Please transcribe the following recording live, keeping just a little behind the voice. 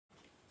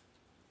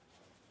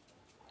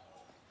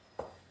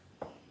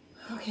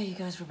Okay, you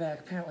guys were back.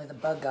 Apparently the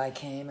bug guy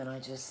came and I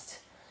just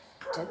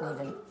didn't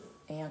even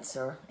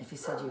answer. If he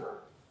said you're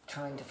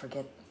trying to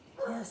forget,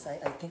 yes,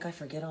 I think I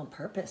forget on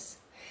purpose.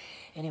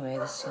 Anyway,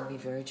 this is going to be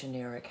very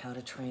generic, how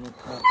to train a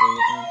puppy.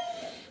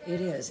 And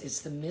it is.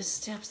 It's the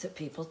missteps that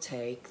people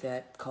take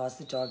that cause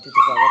the dog to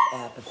develop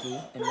apathy.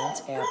 And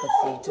once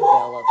apathy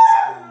develops,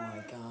 oh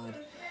my God,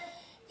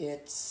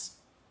 it's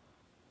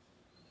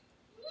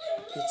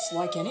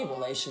like any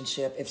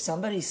relationship. If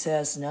somebody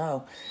says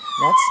no,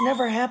 that's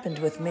never happened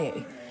with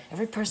me.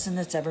 Every person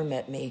that's ever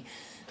met me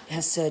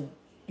has said,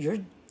 you're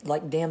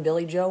like damn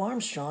Billy Joe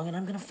Armstrong, and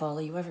I'm going to follow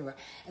you everywhere.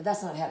 And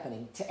that's not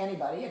happening to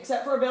anybody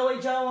except for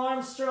Billy Joe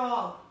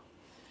Armstrong.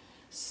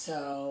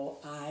 So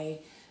I'm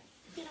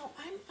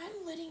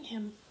letting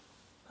him.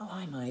 Oh,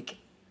 hi, Mike.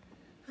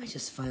 I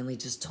just finally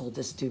just told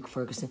this Duke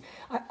Ferguson.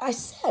 I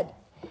said,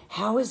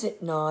 how is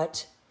it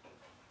not?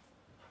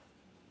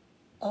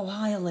 Oh,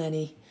 hi,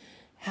 Eleni.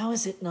 How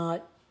is it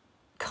not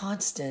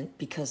constant?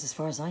 Because as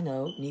far as I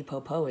know,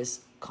 Nipopo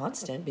is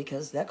constant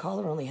because that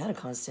collar only had a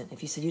constant.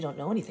 If you said you don't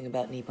know anything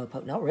about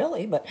Nipopo, not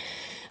really, but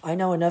I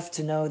know enough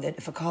to know that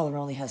if a collar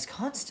only has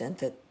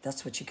constant,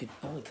 that's what you could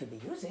be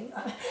using.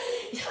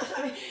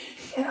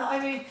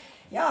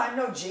 Yeah, I'm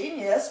no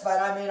genius, but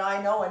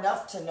I know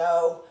enough to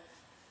know.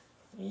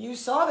 You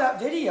saw that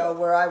video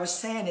where I was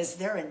saying, is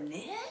there a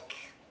nick?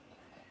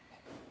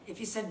 If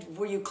you said,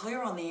 were you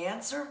clear on the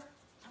answer?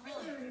 Not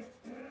really.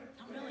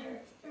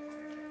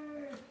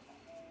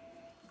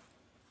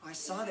 I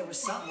saw there was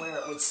something where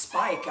it would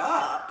spike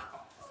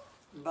up,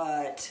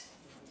 but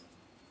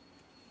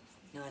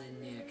not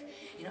a nick.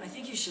 I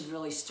think you should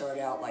really start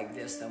out like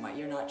this, though, Mike.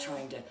 You're not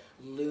trying to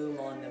loom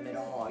on them at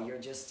all. You're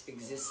just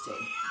existing.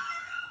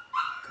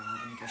 God,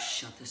 let me go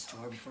shut this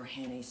door before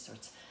Hanny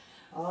starts,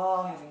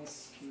 having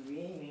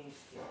screaming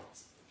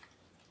fits.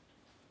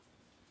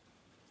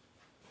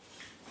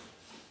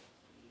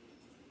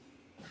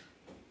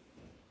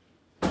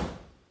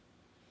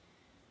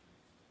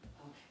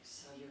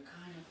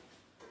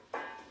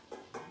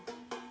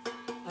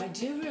 I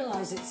do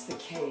realize it's the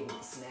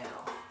cadence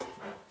now,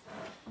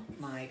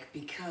 Mike,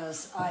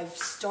 because I've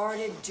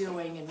started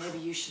doing, and maybe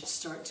you should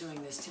start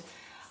doing this too,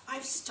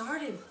 I've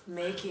started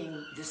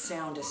making the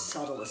sound as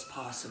subtle as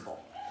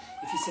possible.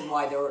 If you said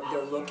why,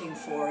 they're looking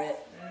for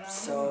it,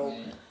 so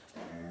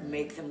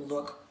make them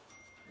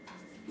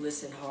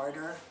listen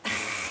harder.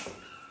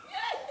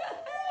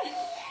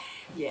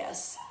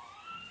 Yes,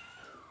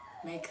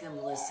 make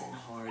them listen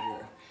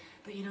harder.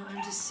 But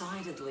I'm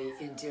decidedly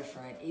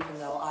indifferent, even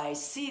though I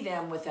see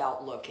them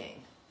without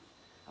looking.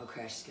 Oh,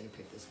 Crash is going to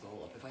pick this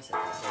bowl up. If I set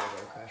this bowl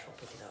there, Crash will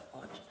pick it up.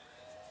 Watch.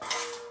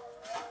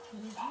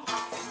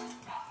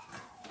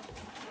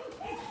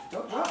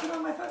 Don't drop it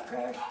on my foot,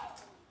 Crash.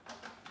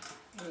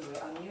 Anyway,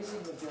 I'm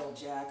using the Bill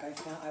Jack.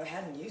 I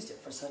hadn't used it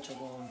for such a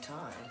long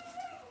time.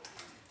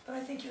 But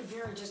I think you're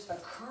very just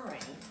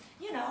occurring.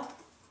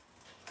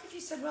 If you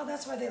said, well,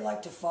 that's why they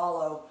like to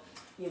follow,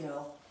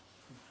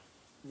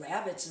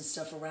 rabbits and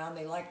stuff around,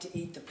 they like to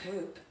eat the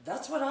poop.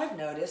 That's what I've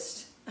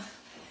noticed.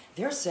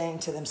 They're saying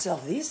to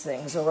themselves, these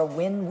things are a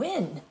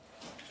win-win.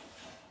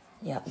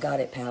 Yeah, got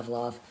it,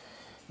 Pavlov.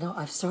 No,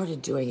 I've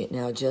started doing it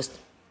now, just...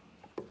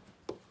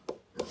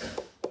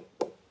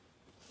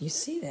 You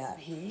see that,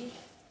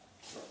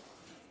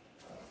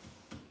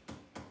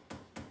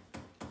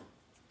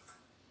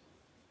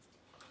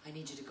 I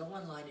need you to go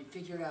online and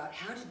figure out,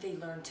 how did they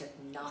learn to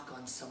knock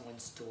on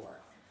someone's door?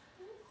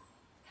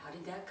 How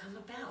did that come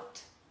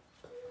about?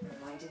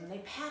 Why didn't they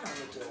pat on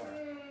the door?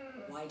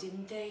 Why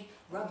didn't they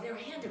rub their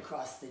hand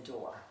across the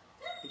door?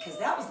 Because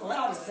that was the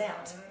loudest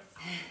sound.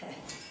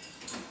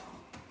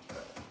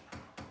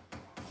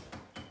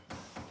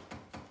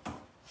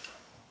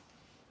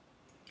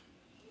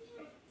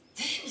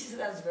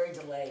 That was very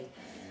delayed.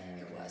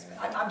 It was.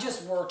 I'm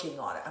just working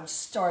on it. I'm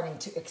starting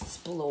to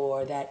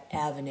explore that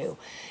avenue.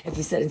 If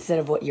you said, instead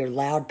of what you're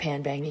loud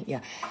pan banging, yeah,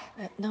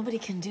 nobody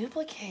can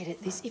duplicate it.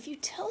 If you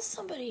tell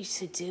somebody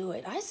to do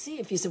it, I see.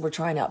 If you said we're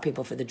trying out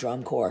people for the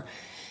drum corps,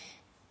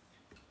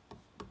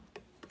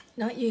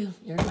 not you.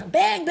 You're not.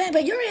 Bang, bang,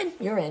 bang. You're in.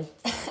 You're in.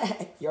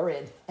 You're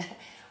in.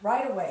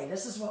 Right away.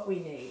 This is what we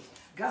need.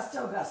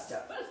 Gusto,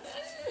 gusto.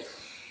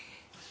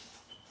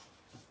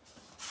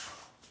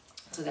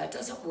 So that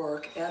doesn't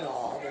work at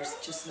all. There's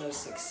just no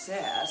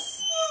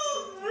success.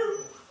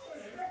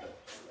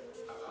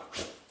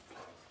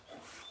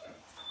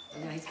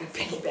 And now he's going to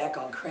piggyback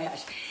on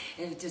Crash.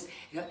 And it just,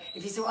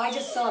 if you say, well, I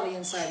just saw the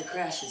inside of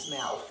Crash's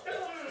mouth.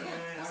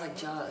 I was like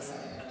Jaws.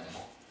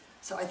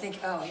 So I think,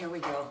 oh, here we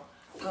go.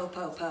 Po,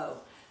 po, po.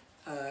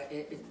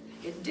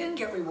 It didn't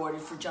get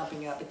rewarded for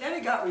jumping up, but then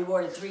it got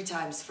rewarded 3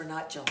 times for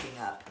not jumping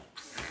up.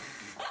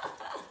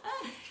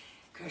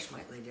 Crash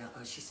might lay down.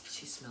 Oh, she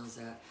smells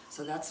that.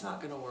 So that's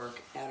not going to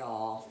work at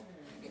all.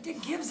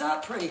 It gives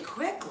up pretty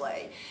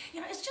quickly.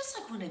 It's just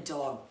like when a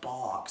dog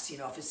balks.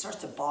 If it starts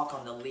to balk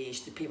on the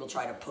leash, the people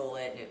try to pull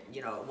it, and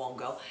it won't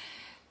go.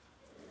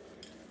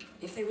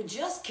 If they would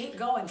just keep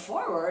going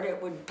forward,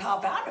 it would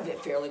pop out of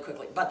it fairly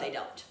quickly. But they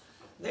don't.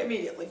 They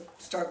immediately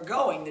start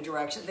going the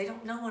direction.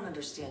 No one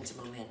understands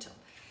momentum.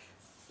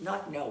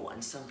 Not no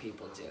one, some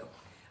people do. All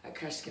right,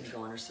 Crash's gonna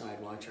go on her side,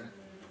 watch her.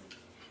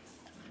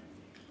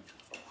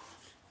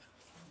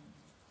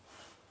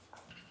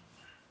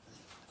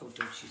 Oh,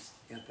 don't you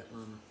step at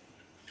Mama.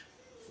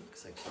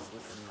 Looks like she's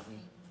looking at me.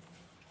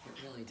 It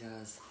really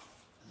does.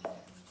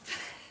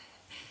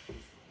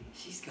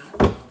 She's got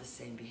all the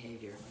same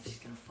behavior. She's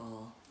gonna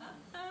fall.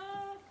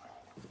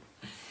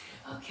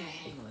 Okay,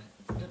 hang on.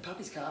 The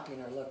puppy's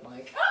copying her. Look,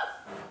 Mike.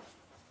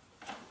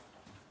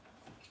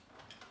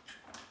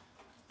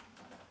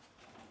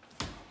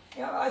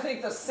 Yeah, I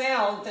think the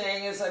sound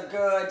thing is a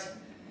good,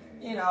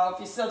 you know, if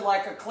you said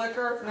like a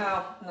clicker,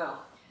 no.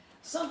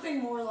 Something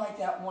more like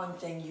that one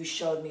thing you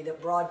showed me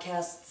that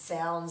broadcasts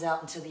sounds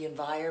out into the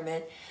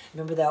environment.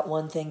 Remember that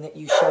one thing that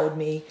you showed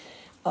me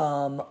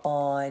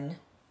on...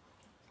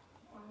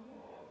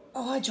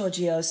 Oh, hi,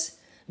 Georgios.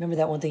 Remember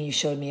that one thing you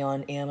showed me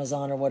on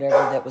Amazon or whatever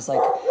that was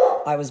like,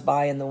 I was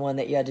buying the one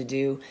that you had to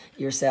do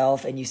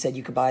yourself, and you said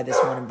you could buy this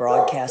one and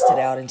broadcast it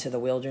out into the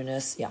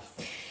wilderness? Yeah,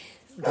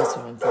 that's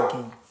what I'm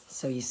thinking.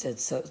 So you said,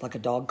 so it's like a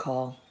dog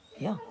call?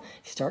 Yeah, you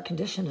start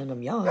conditioning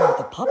them young with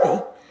a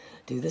puppy.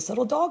 Do this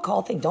little dog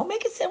call thing. Don't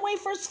make it sit and wait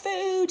for its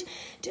food.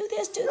 Do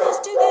this, do this,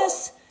 do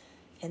this.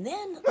 And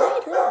then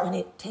later, when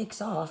it takes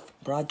off,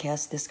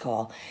 broadcast this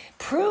call.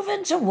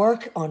 Proven to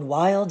work on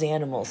wild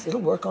animals.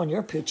 It'll work on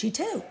your Poochie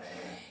too.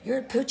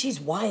 Your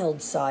Poochie's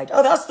wild side.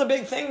 Oh, that's the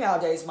big thing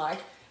nowadays, Mike.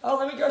 Oh,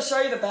 let me go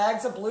show you the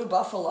bags of blue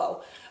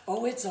buffalo.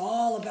 Oh, it's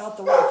all about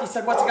the wolf. You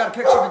said, what's it got a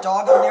picture of a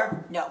dog on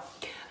there? No,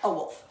 a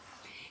wolf.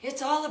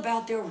 It's all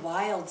about their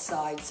wild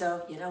side.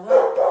 So, you know what?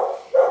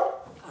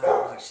 All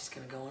right, watch, she's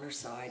going to go on her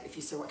side. If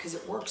you said, because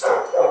it worked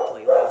so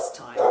quickly last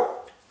time.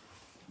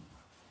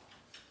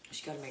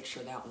 She's got to make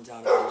sure that one's out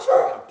of there. She's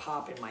probably going to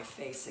pop in my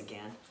face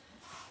again.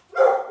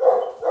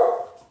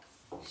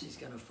 She's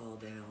going to fall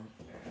down.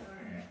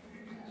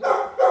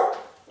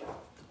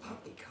 The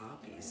puppy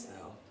copies,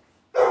 though.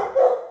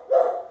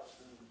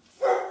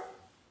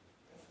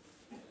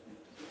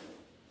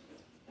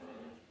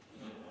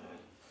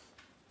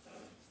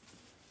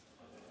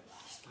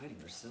 She's fighting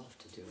herself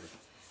to do it.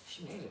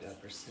 She made it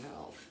up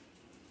herself.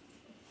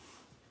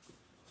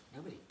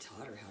 Nobody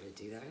taught her how to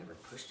do that. I never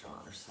pushed her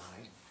on her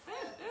side.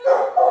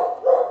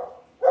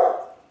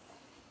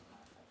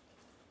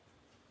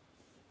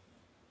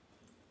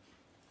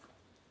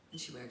 And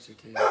she wags her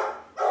tail.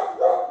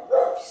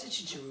 She said,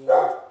 should you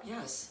reward?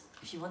 Yes.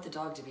 If you want the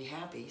dog to be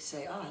happy,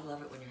 say, oh, I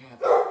love it when you're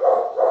happy.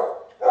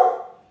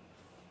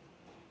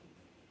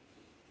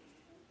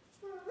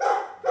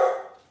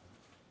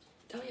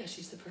 Oh, yeah,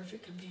 she's the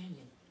perfect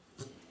companion.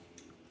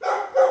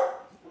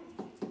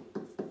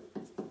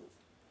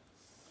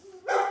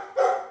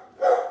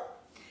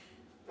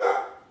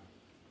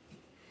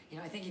 You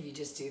know, I think if you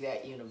just do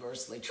that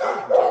universally, try to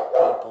get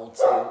people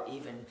to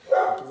even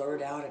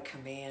blurt out a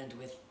command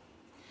with...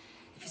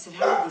 If you said,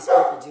 how do these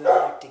people do in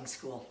acting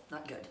school?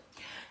 Not good.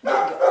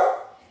 Not good.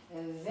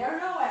 And they're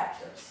no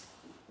actors.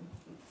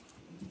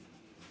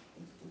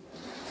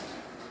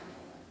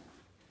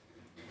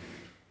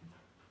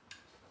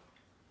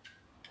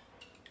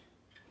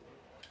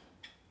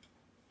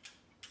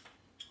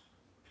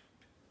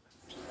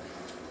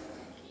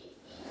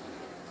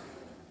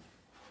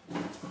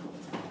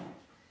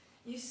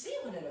 You see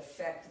what an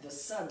effect the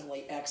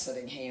suddenly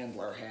exiting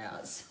handler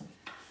has.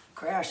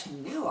 Crash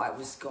knew I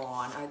was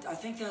gone. I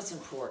think that's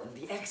important.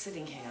 The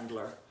exiting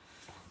handler,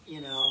 you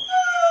know.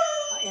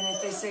 And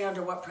if they say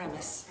under what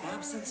premise?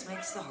 Absence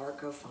makes the heart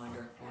go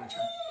fonder. Watch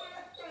her.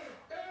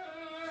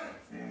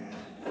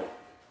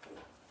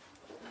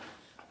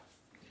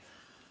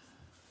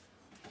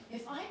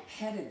 If I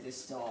petted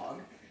this dog,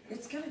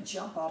 it's going to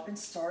jump up and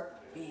start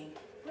being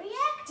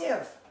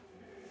reactive.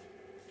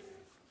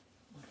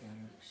 Look at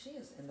her. She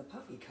is, and the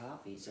puppy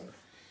copies her.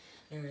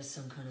 There is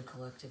some kind of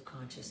collective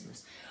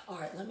consciousness. All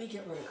right, let me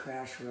get rid of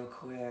Crash real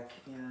quick,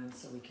 and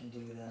so we can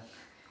do that.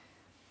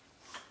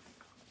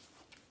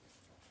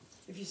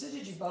 If you said,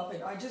 did you bump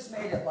it? I just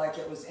made it like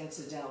it was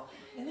incidental.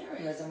 And there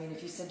it is. I mean,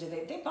 if you said, do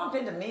they bump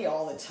into me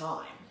all the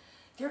time.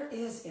 There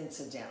is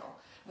incidental.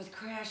 With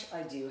Crash,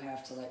 I do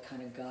have to like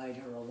kind of guide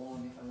her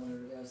along if I want her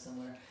to go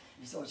somewhere.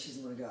 And so she's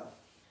going to go.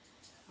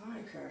 All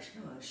right, Crash,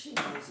 come on. She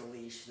knows a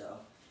leash, though.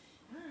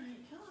 All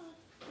right, come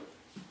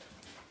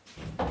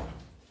on.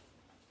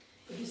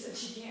 If you said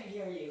she can't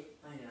hear you,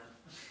 I know.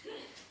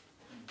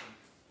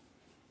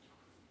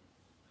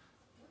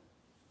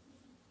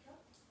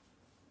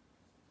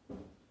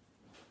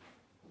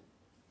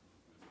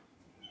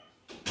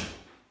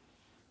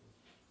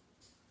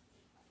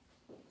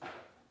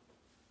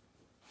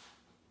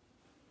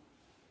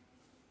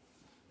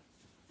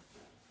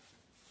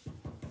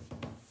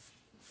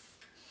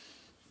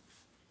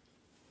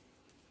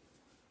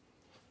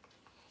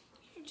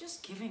 You're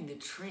just giving the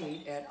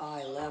treat at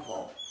eye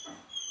level.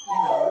 You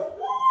know, if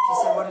you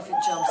said, what if it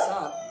jumps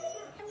up?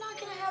 I'm not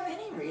going to have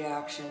any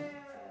reaction.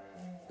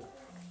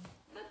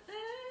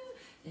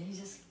 Then he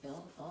just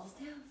falls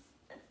down.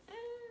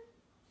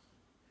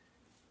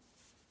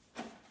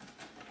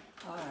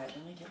 All right,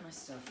 let me get my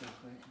stuff real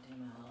quick and do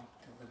my little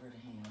deliver to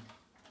hand.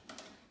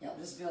 Yeah,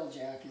 this bill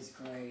jack is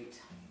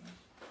great.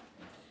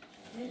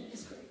 It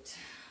is great.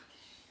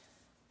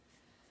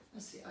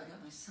 Let's see, I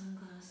got my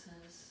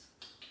sunglasses.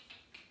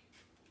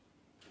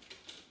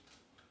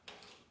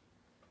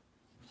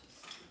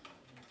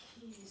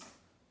 Keys.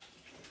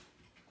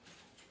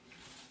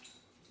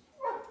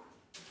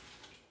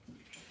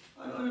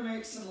 I'm going to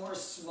make some more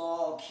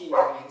small key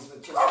rings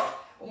with just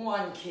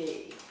one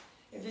key.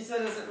 If you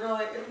said, it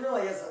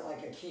really isn't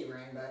like a key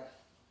ring, but.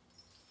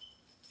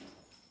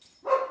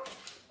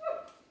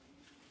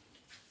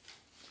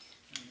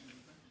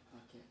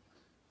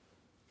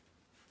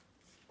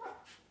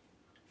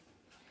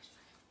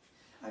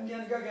 I'm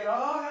going to go get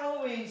all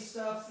Halloween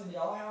stuff. It's going to be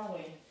all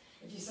Halloween.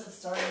 If you said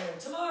starting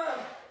tomorrow.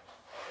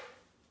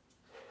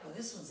 Oh,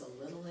 this one's a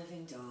little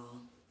living doll.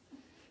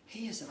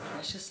 He is a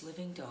precious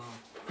living doll.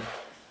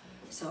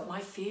 So my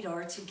feet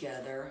are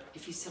together.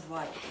 If you said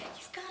why,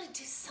 you've got to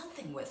do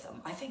something with them.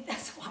 I think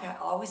that's why I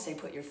always say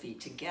put your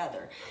feet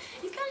together.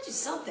 You've got to do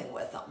something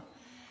with them.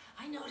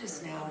 I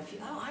notice now,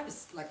 I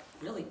was like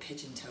really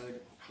pigeon-toed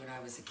when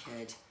I was a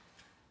kid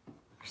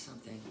or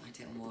something. I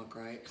didn't walk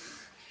right.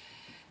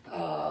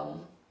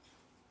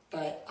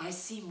 But I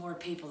see more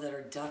people that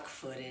are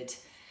duck-footed.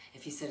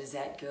 If you said, is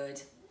that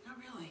good? Not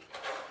really.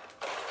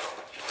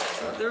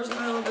 So there's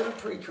my little bit of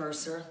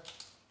precursor.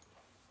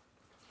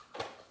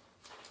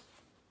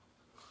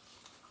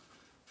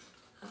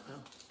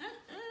 Uh-oh.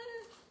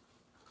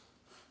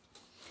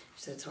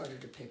 So it's harder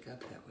to pick up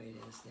that way it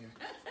is there.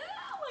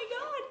 Oh my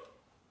God.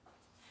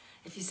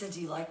 If you said,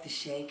 do you like the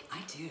shake?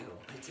 I do.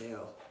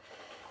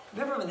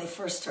 Remember when they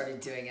first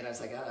started doing it, I was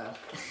like, uh-oh.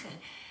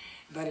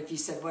 But if you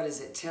said, what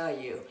does it tell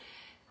you?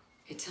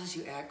 It tells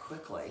you act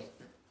quickly.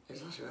 It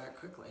tells you act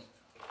quickly.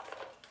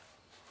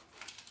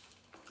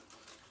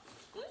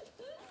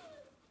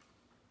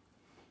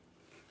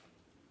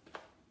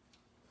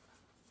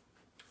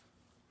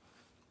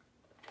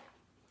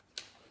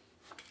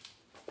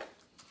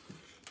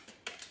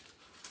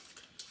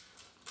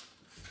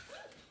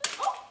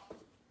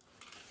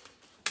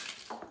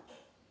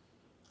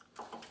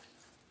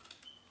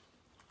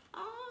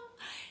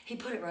 He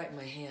put it right in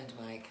my hand,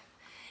 Mike.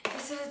 If I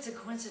said it's a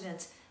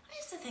coincidence, I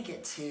used to think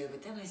it too,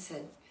 but then I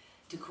said,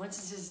 do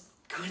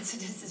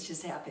coincidences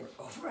just happen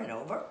over and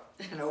over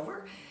and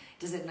over?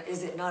 Is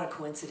it not a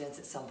coincidence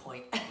at some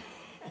point?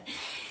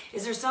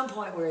 Is there some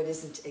point where it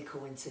isn't a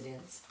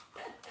coincidence?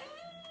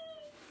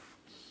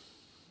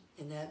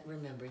 And that,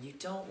 remember, you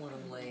don't want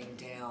them laying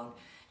down.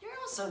 You're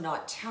also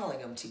not telling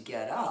them to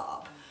get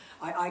up.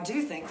 I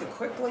do think the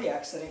quickly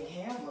exiting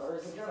handler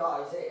is a good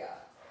idea.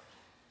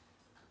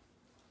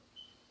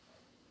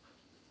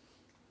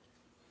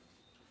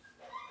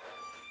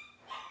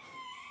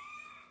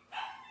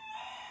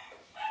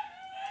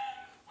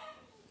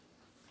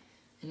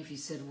 And if you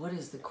said, what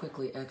is the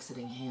quickly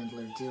exiting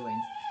handler doing?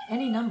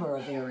 Any number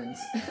of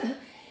errands.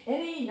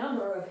 Any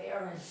number of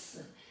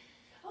errands.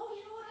 Oh,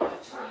 you know what? I'm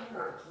going to try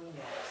her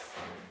Kleenex.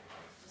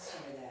 Let's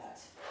try that.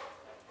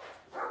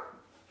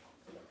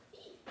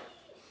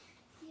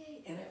 Yay.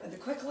 And the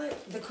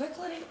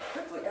quickly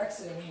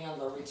exiting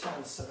handler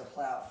returns to the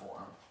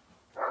platform.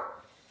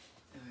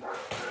 Right.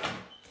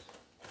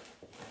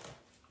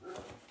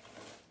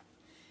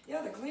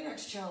 Yeah, the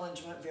Kleenex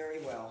challenge went very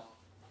well.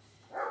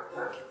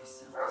 Okay,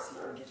 so let's see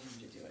if we can get him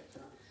to do it.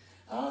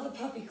 Oh, the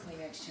puppy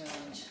Kleenex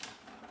challenge.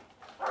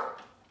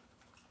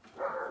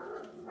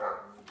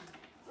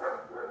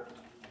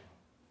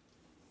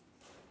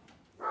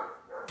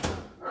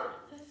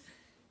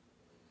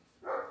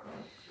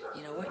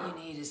 You know, what you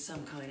need is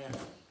some kind of...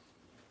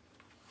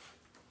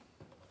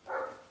 Oh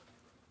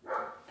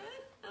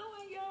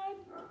my God.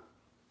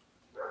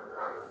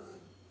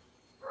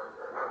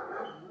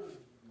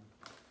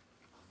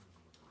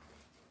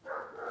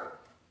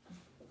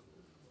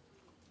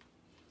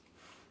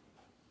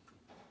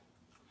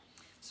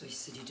 So he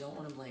said, you don't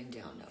want them laying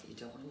down. No, you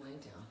don't want them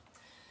laying down.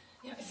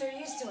 You know, if they're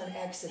used to an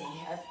exiting,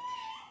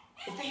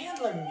 if the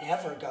handler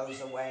never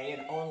goes away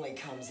and only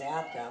comes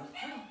at them,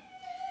 well,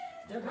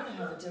 they're going to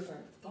have a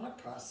different thought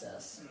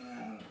process.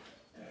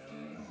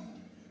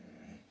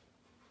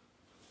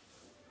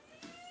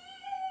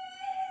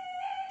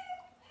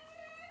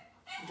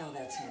 No,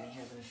 that's Honey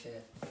having a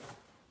fit.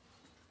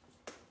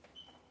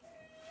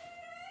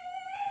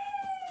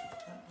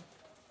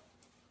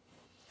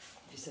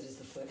 You said, is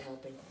the foot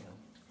helping? No.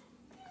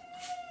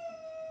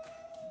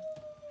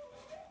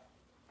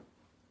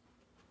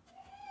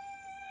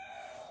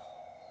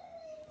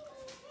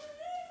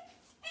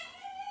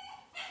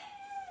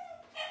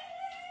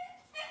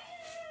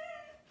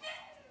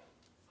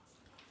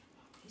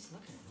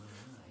 Looking at my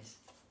eyes.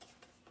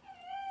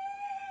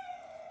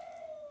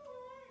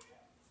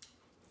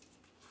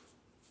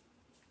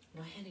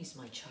 No, Henny's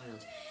my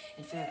child.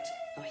 In fact,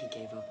 oh, he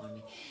gave up on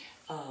me.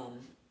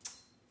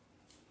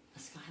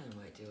 Skylar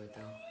might do it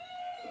though.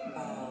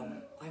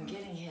 I'm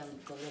getting him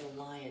the little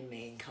lion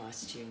mane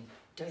costume.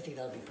 Don't you think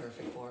that would be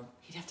perfect for him?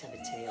 He'd have to have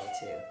a tail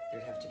too.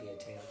 There'd have to be a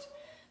tail.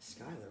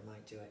 Skylar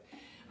might do it.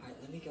 All right,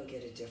 let me go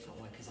get a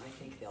different one because I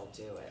think they'll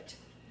do it.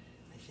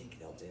 I think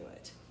they'll do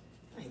it.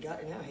 He got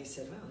it now. He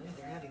said, well, yeah,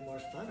 they're having more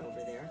fun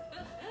over there.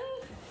 All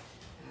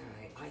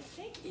right, I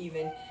think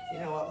even, you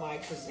know what,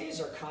 Mike, because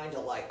these are kind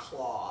of like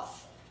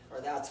cloth,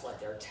 or that's what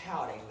they're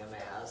touting them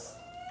as.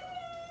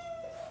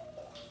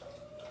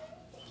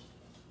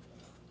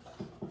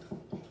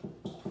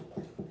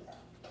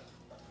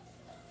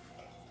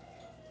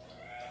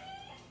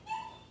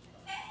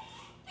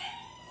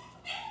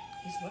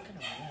 He's looking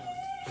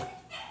around.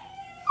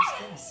 He's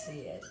gonna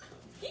see it.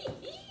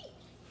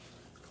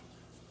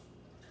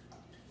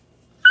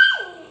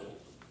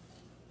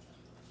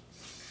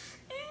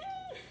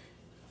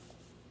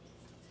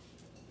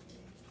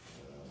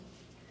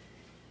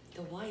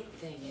 The white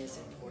thing is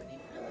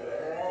important. It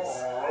really is.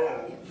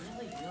 It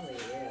really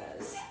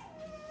is.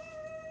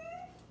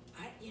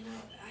 I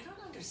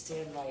don't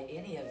understand why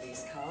any of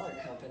these collar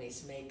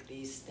companies make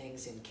these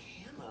things in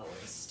camo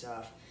and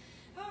stuff.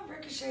 Oh,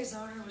 Ricochet's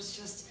owner was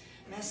just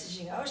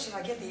messaging, oh, should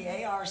I get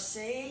the ARC?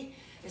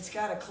 It's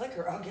got a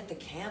clicker. Oh, get the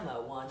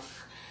camo one.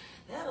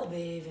 That'll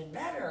be even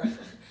better.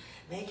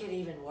 Make it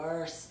even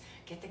worse.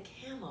 Get the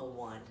camo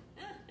one.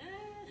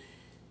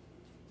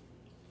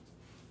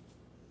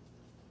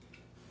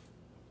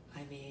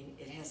 I mean,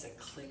 it has a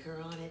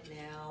clicker on it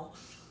now.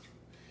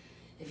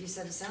 If you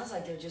said it sounds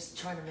like they're just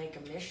trying to make a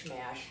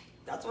mishmash,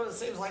 that's what it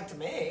seems like to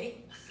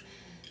me.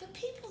 The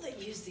people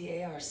that use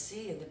the ARC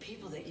and the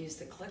people that use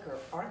the clicker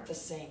aren't the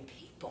same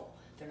people.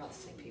 They're not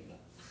the same people.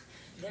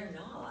 They're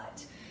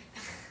not.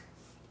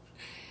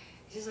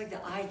 It's just like the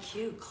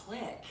IQ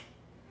click.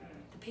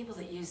 The people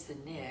that use the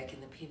nick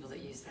and the people that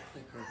use the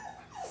clicker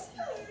are the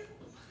same people.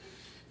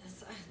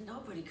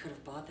 Nobody could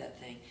have bought that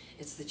thing.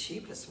 It's the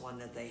cheapest one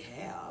that they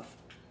have.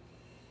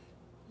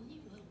 You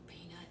little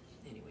peanut.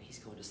 Anyway, he's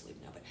going to sleep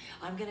now, but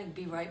I'm going to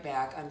be right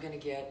back. I'm going to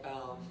get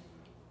another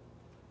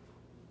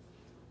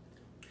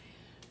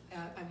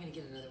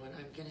one.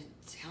 I'm going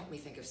to help me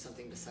think of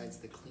something besides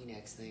the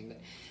Kleenex thing, but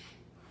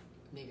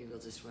maybe we'll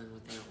just run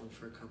with that one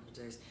for a couple of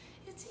days.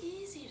 It's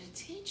easy to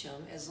teach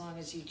them as long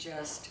as you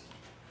just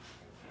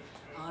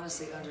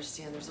honestly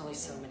understand there's only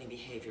so many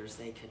behaviors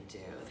they can do.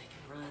 They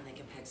can run, they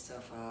can pick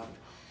stuff up,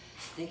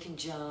 they can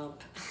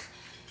jump,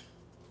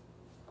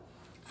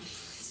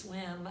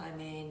 swim, I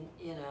mean,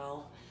 you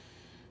know,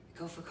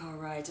 go for car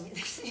rides. I mean,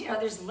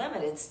 there's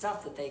limited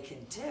stuff that they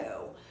can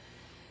do.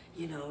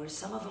 You know,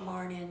 some of them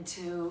aren't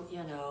into,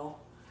 you know,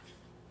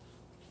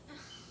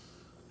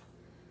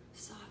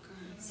 soccer,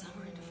 and some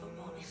are into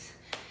football.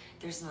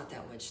 There's not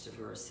that much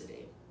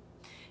diversity.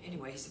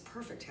 Anyway, he's a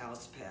perfect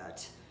house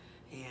pet.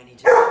 And he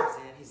just comes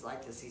in, he's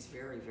like this, he's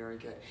very, very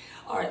good.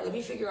 All right, let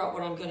me figure out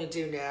what I'm gonna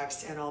do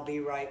next, and I'll be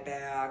right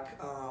back.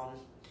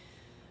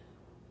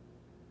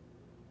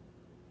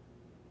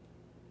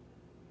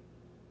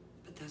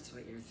 But that's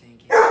what you're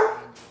thinking. I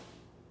mean,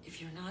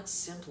 if you're not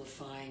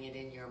simplifying it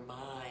in your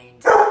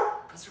mind,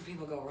 that's where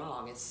people go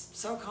wrong. It's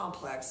so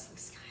complex.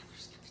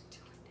 Skylar's gonna do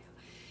it now.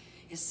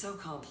 It's so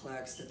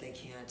complex that they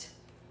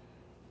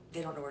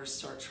don't know where to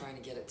start trying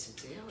to get it to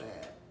do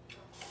it.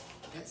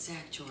 That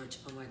Zach George,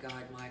 oh my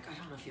God, Mike, I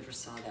don't know if you ever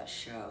saw that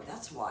show.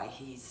 That's why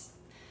he's,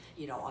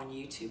 you know, on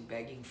YouTube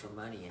begging for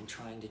money and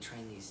trying to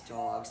train these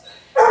dogs,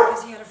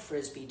 because he had a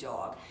Frisbee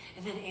dog.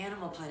 And then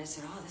Animal Planet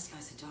said, oh, this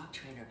guy's a dog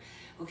trainer.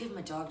 We'll give him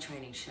a dog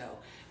training show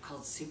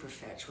called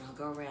Superfetch, where he'll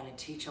go around and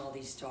teach all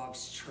these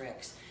dogs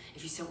tricks.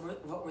 If you said,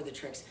 what were the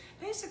tricks?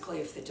 Basically,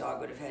 if the dog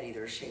would have had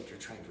either a shaped or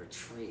trained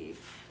retrieve,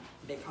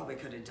 they probably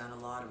could have done a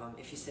lot of them.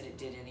 If you said it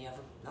did any of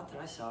them, not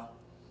that I saw.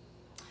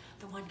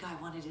 The one guy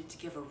wanted it to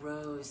give a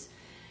rose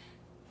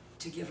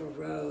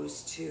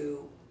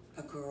to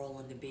a girl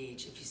on the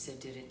beach. If you said,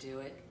 did it do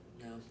it?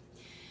 No.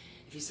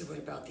 If you said, what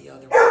about the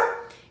other one?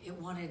 It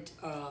wanted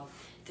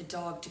the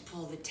dog to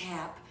pull the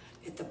tap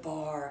at the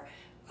bar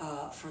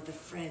for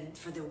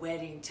the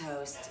wedding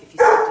toast. If you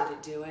said, did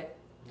it do it?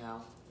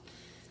 No.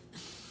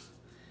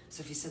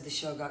 So if you said the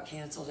show got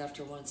canceled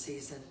after one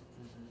season?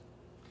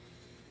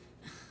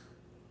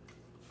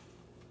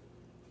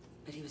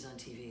 But he was on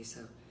TV,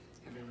 so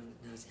everyone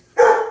knows.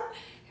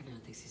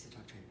 Everyone thinks he's a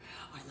dog trainer.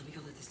 All right, let me go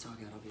let this dog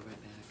out. I'll be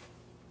right back.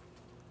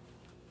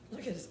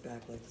 Look at his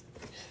back legs.